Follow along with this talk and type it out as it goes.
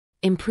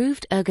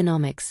Improved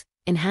ergonomics,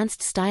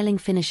 enhanced styling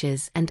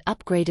finishes and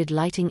upgraded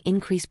lighting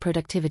increase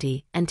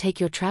productivity and take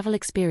your travel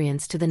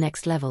experience to the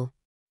next level.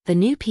 The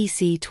new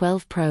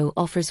PC-12 Pro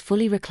offers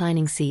fully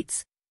reclining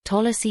seats,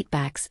 taller seat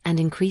backs and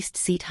increased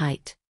seat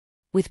height.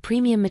 With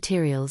premium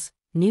materials,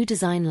 new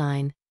design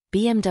line,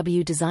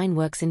 BMW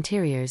Designworks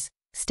Interiors,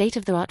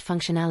 state-of-the-art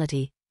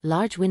functionality,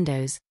 large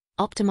windows,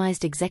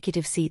 optimized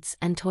executive seats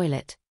and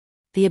toilet.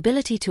 The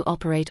ability to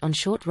operate on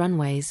short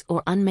runways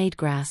or unmade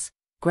grass,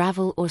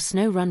 gravel or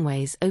snow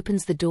runways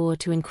opens the door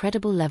to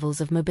incredible levels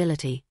of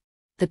mobility.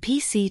 The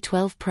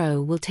PC-12 Pro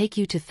will take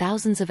you to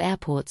thousands of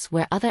airports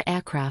where other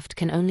aircraft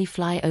can only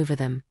fly over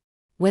them.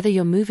 Whether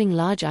you're moving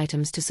large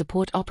items to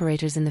support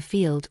operators in the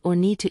field or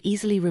need to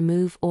easily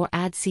remove or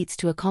add seats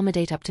to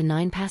accommodate up to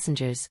 9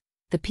 passengers,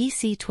 the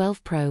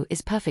PC-12 Pro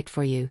is perfect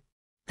for you.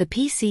 The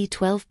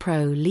PC-12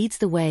 Pro leads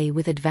the way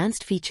with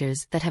advanced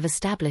features that have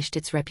established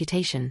its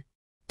reputation.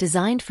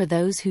 Designed for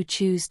those who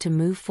choose to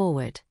move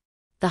forward.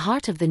 The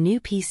heart of the new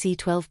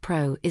PC-12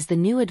 Pro is the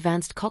new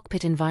Advanced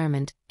Cockpit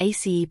Environment,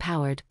 ACE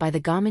powered by the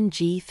Garmin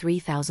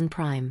G3000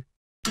 Prime.